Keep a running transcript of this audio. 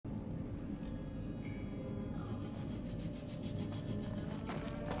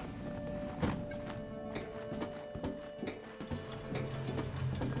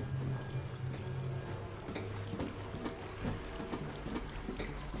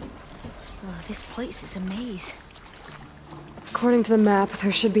Oh, this place is a maze. According to the map,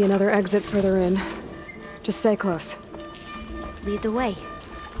 there should be another exit further in. Just stay close. Lead the way.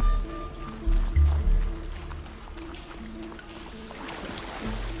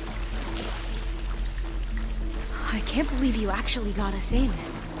 I can't believe you actually got us in.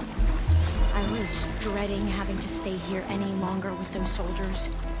 I was dreading having to stay here any longer with those soldiers.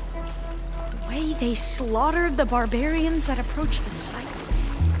 The way they slaughtered the barbarians that approached the site.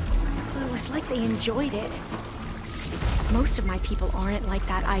 It was like they enjoyed it. Most of my people aren't like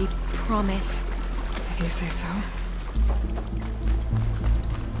that, I promise. If you say so.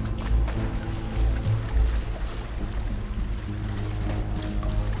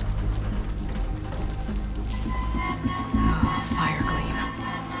 Oh, fire gleam.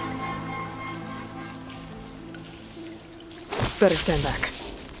 Better stand back.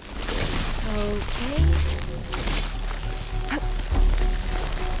 Okay.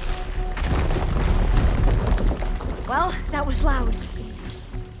 Well, that was loud.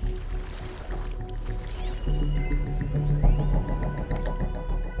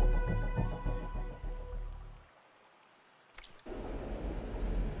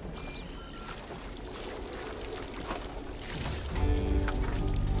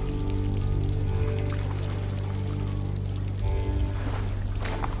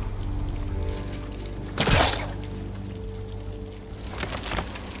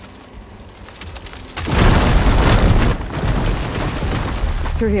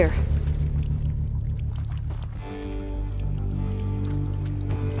 Through here.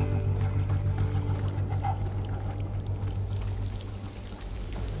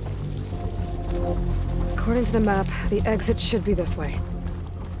 According to the map, the exit should be this way.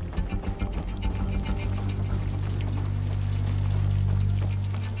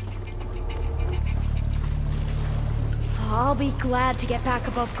 I'll be glad to get back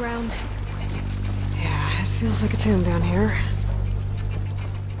above ground. Yeah, it feels like a tomb down here.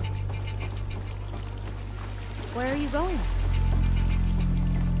 Where are you going?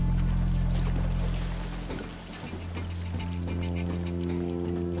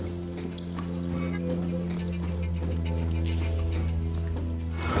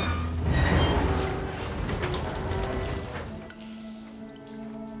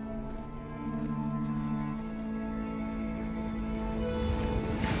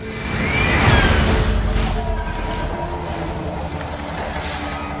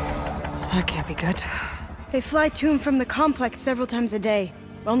 That can't be good. They fly to and from the complex several times a day.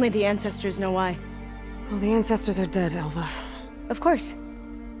 Only the ancestors know why. Well, the ancestors are dead, Elva. Of course.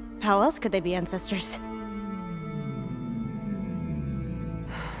 How else could they be ancestors?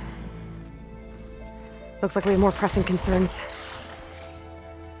 Looks like we have more pressing concerns.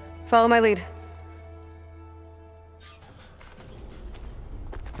 Follow my lead.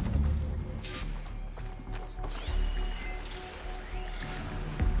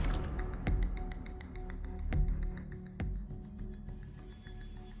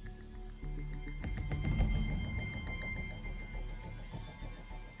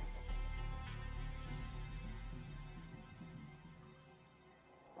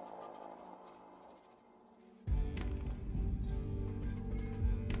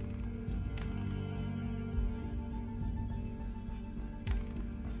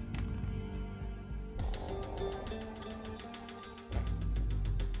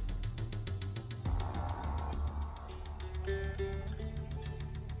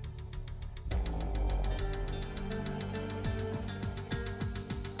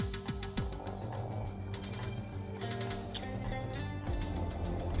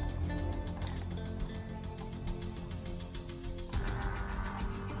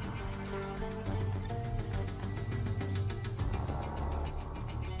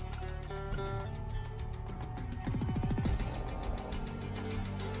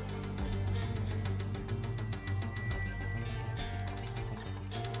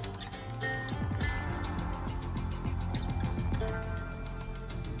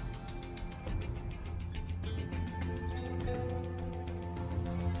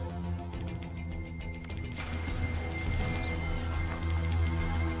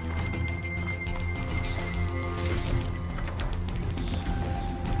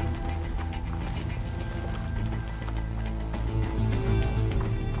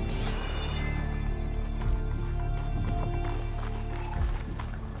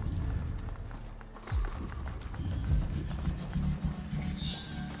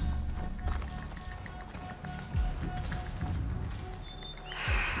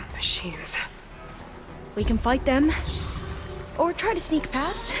 Machines. We can fight them, or try to sneak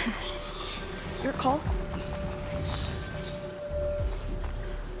past. Your call.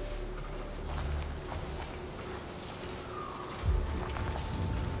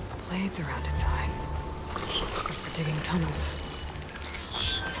 lights around its eye. Good for digging tunnels.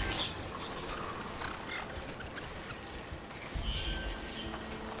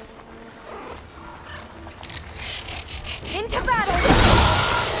 Into battle!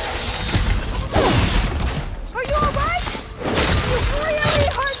 Are you alright? You really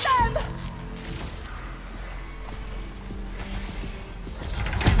hurt them!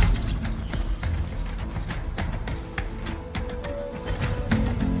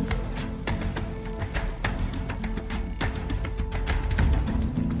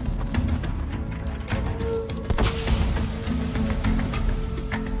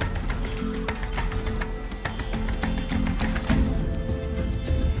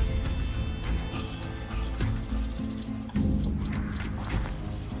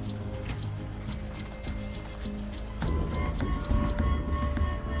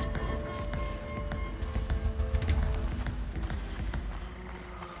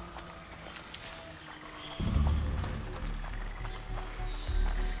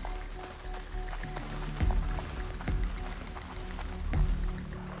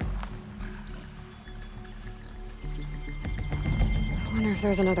 I wonder if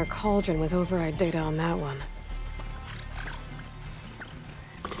there's another cauldron with override data on that one.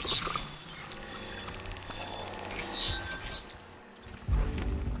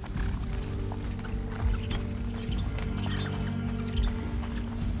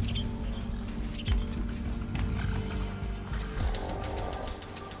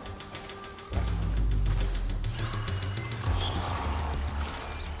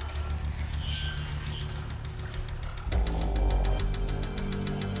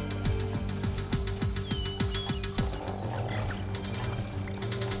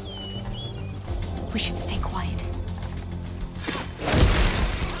 We should stay quiet.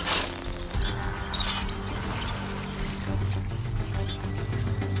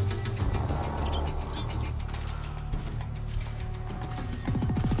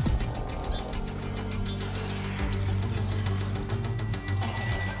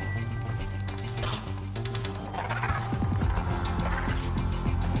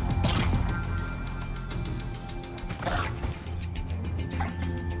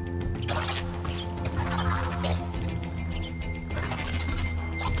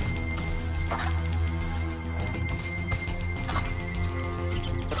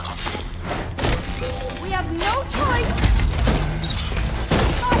 No choice!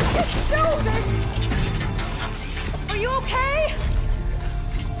 I just know this! Are you okay?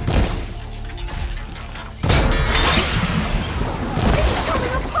 It's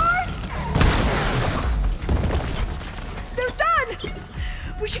coming apart! They're done!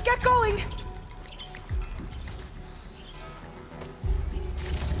 We should get going!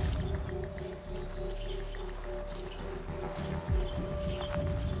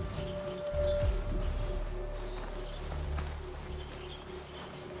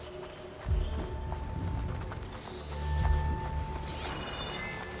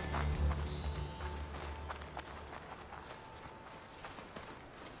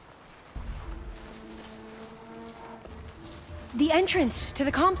 The entrance to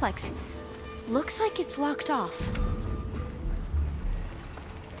the complex. Looks like it's locked off.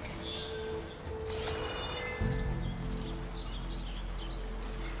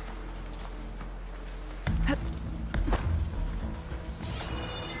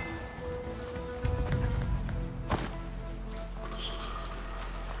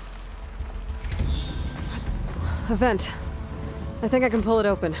 A vent. I think I can pull it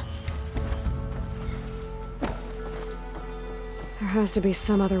open. There has to be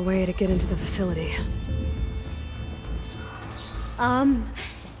some other way to get into the facility.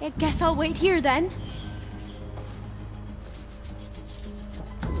 I guess I'll wait here then.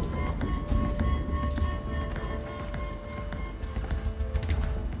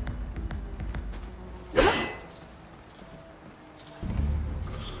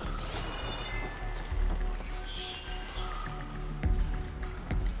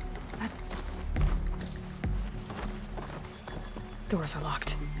 Doors are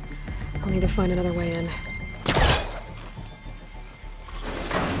locked. I'll need to find another way in.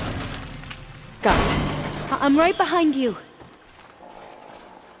 Got it. I'm right behind you.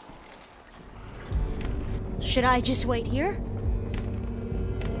 Should I just wait here?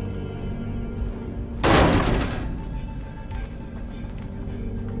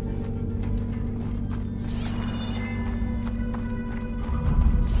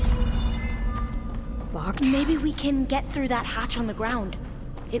 Locked? Maybe we can get through that hatch on the ground.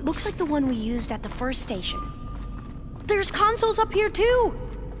 It looks like the one we used at the first station. There's consoles up here too!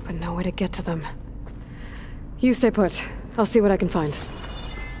 But no way to get to them. You stay put. I'll see what I can find.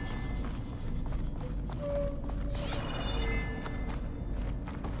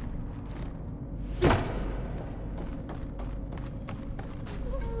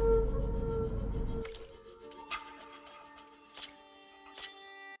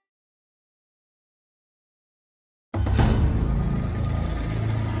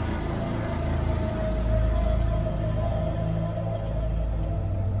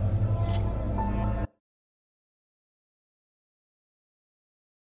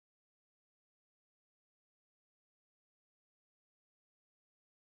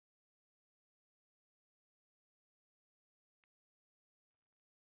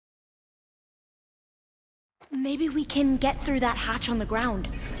 Maybe we can get through that hatch on the ground.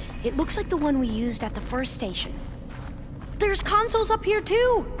 It looks like the one we used at the first station. There's consoles up here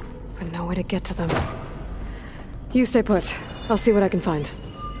too! But no way to get to them. You stay put. I'll see what I can find.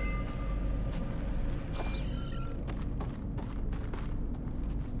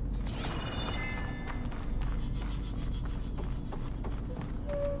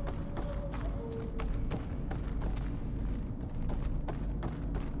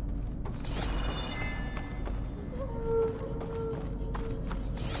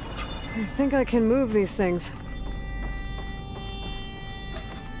 I think I can move these things.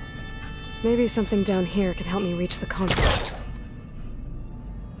 Maybe something down here can help me reach the console.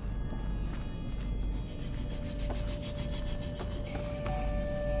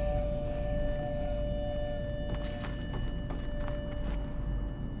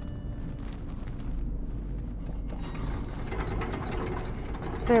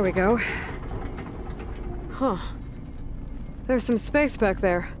 There we go. Huh. There's some space back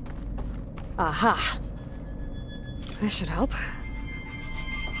there. Aha! This should help.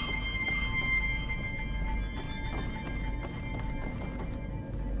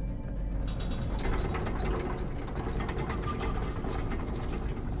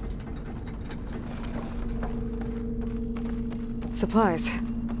 Supplies.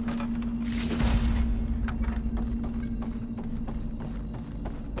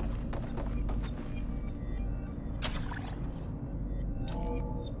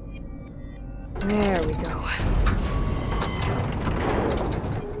 There we go.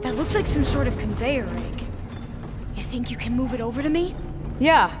 That looks like some sort of conveyor rig. You think you can move it over to me?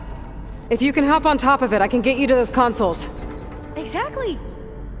 Yeah. If you can hop on top of it, I can get you to those consoles. Exactly.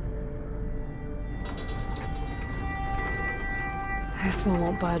 This one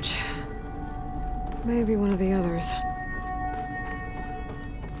won't budge. Maybe one of the others.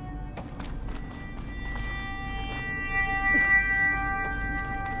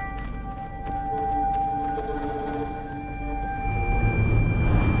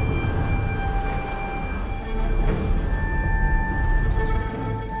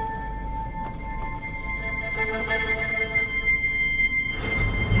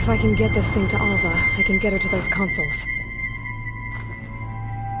 If I can get this thing to Alva, I can get her to those consoles.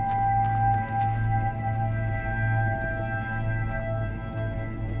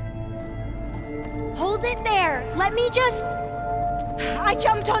 Hold it there! Let me just... I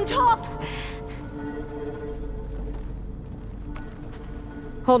jumped on top!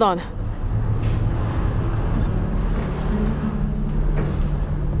 Hold on.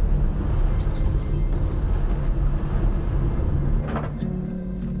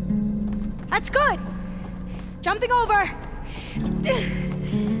 That's good! Jumping over!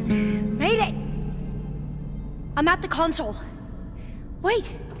 Made it! I'm at the console.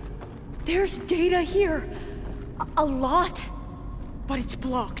 Wait! There's data here. A lot. But it's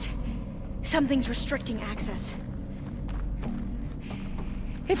blocked. Something's restricting access.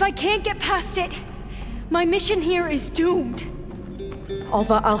 If I can't get past it, my mission here is doomed.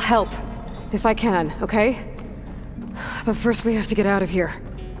 Alva, I'll help. If I can, okay? But first we have to get out of here.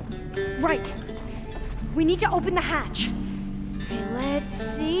 Right. We need to open the hatch. Let's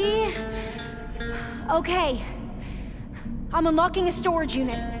see... Okay. I'm unlocking a storage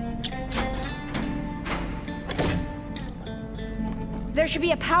unit. There should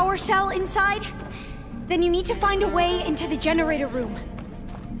be a power cell inside. Then you need to find a way into the generator room.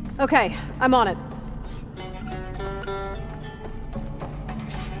 Okay, I'm on it.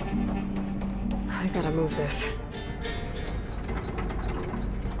 I gotta move this.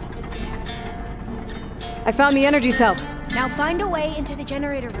 I found the energy cell. Now find a way into the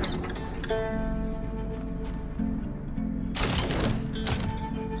generator room.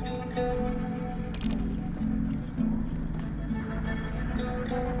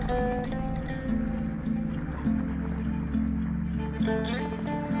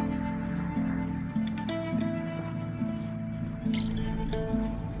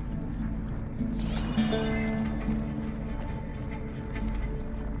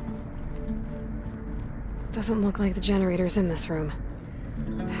 Doesn't look like the generator's in this room.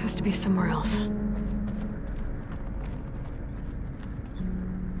 It has to be somewhere else.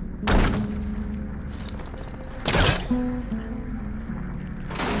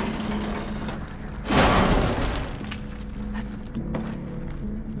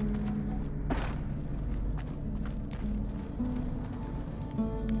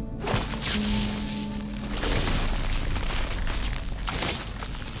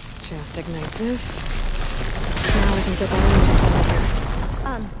 Just ignite this. Now we can get the energy cell up here.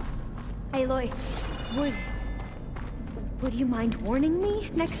 Aloy, would you mind warning me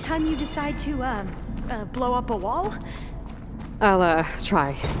next time you decide to, blow up a wall? I'll,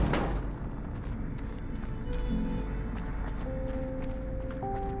 try.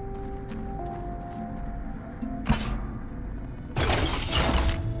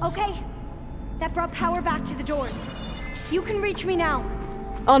 Okay. That brought power back to the doors. You can reach me now.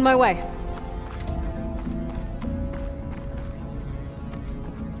 On my way.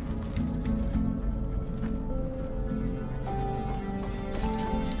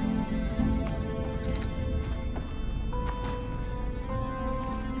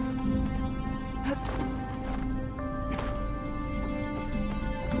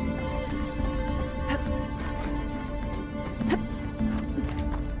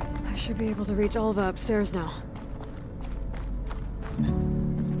 I should be able to reach Alva upstairs now.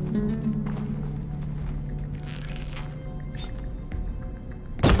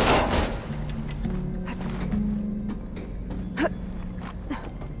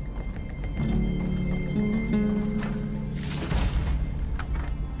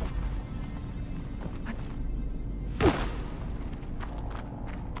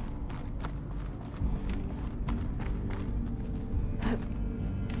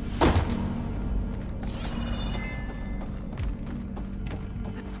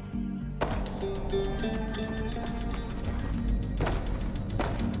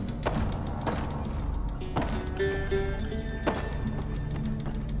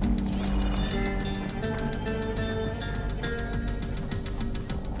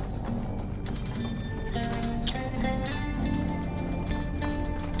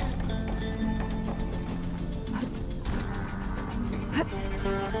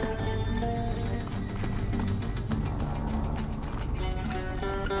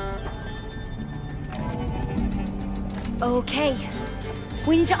 Okay.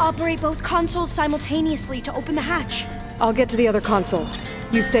 We need to operate both consoles simultaneously to open the hatch. I'll get to the other console.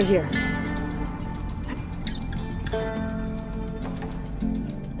 You stay here.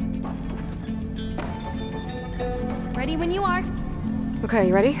 Ready when you are. Okay,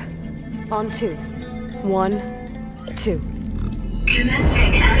 you ready? On 2. 1, 2.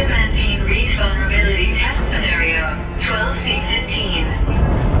 Commencing adamantine wreath vulnerability test scenario 12C15.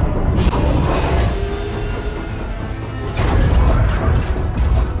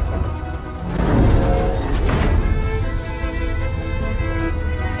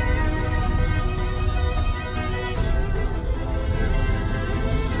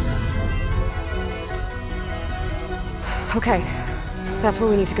 Okay, that's where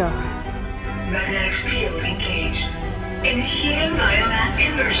we need to go. Magnetic field engaged. Initiating biomass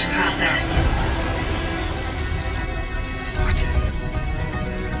conversion process. What?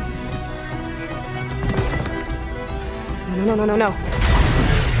 No.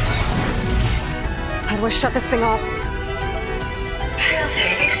 How do I shut this thing off?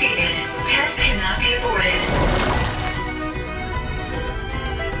 Failsafe exceeded. Test cannot be aborted.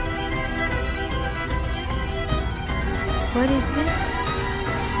 What is this?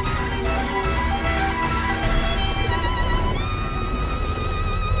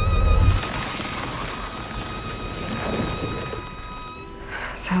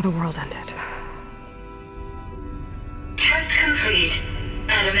 It's how the world ended. Test complete.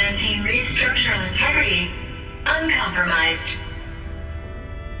 Adamantine wreath structural integrity uncompromised.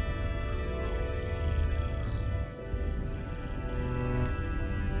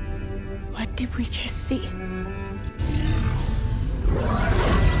 What did we just see?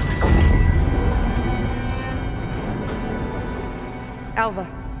 Alva.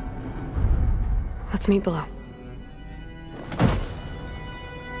 Let's meet below.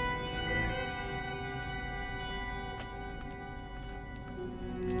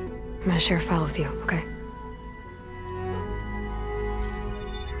 I'm gonna share a file with you, okay?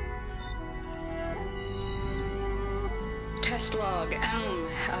 Test log,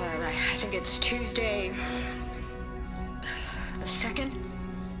 I think it's Tuesday the 2nd?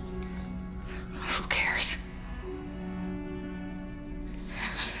 Who cares?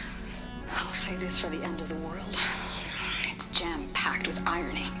 I'll say this for the end of the world. It's jam-packed with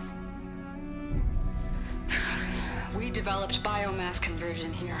irony. We developed biomass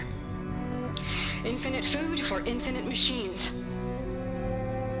conversion here. Infinite food for infinite machines.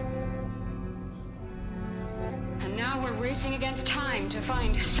 And now we're racing against time to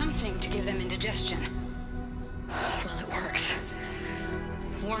find something to give them indigestion. Well, it works.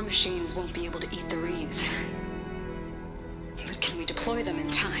 War machines won't be able to eat the wreaths. But can we deploy them in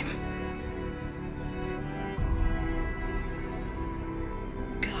time?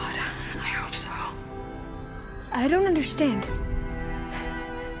 God, I hope so. I don't understand.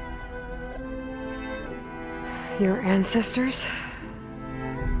 Your ancestors?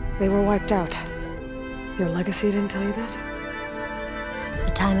 They were wiped out. Your legacy didn't tell you that?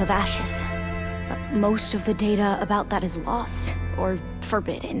 The Time of Ashes. But most of the data about that is lost, or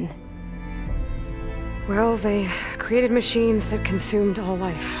forbidden. Well, they created machines that consumed all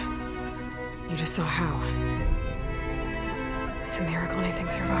life. You just saw how. It's a miracle anything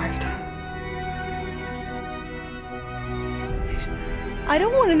survived. I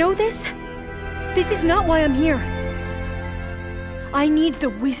don't want to know this. This is not why I'm here. I need the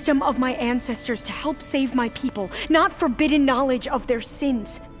wisdom of my ancestors to help save my people, not forbidden knowledge of their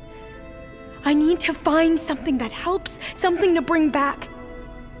sins. I need to find something that helps, something to bring back.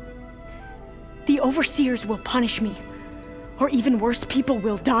 The Overseers will punish me, or even worse, people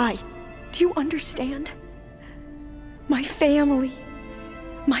will die. Do you understand? My family,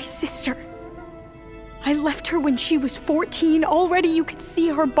 my sister. I left her when she was 14. Already you could see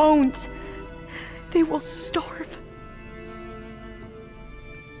her bones. They will starve.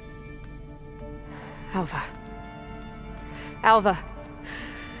 Alva. Alva.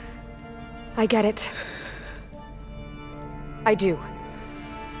 I get it. I do.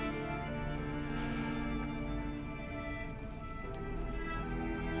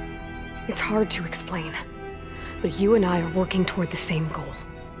 It's hard to explain, but you and I are working toward the same goal.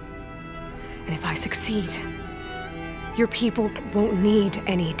 And if I succeed, your people won't need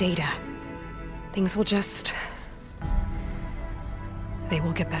any data. Things will just... they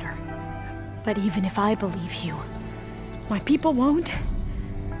will get better. But even if I believe you, my people won't.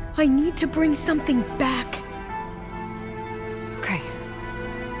 I need to bring something back. Okay.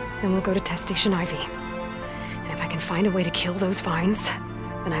 Then we'll go to Test Station Ivy. And if I can find a way to kill those vines,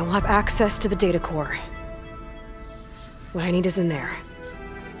 then I will have access to the data core. What I need is in there.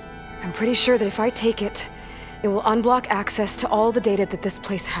 I'm pretty sure that if I take it, it will unblock access to all the data that this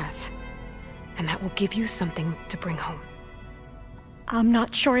place has. And that will give you something to bring home. I'm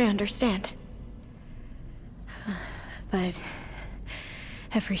not sure I understand. But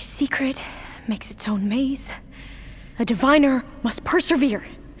every secret makes its own maze. A diviner must persevere.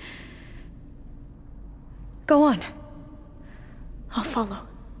 Go on. I'll follow.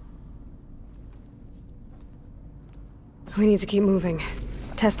 We need to keep moving.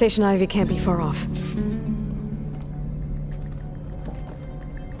 Test Station Ivy can't be far off.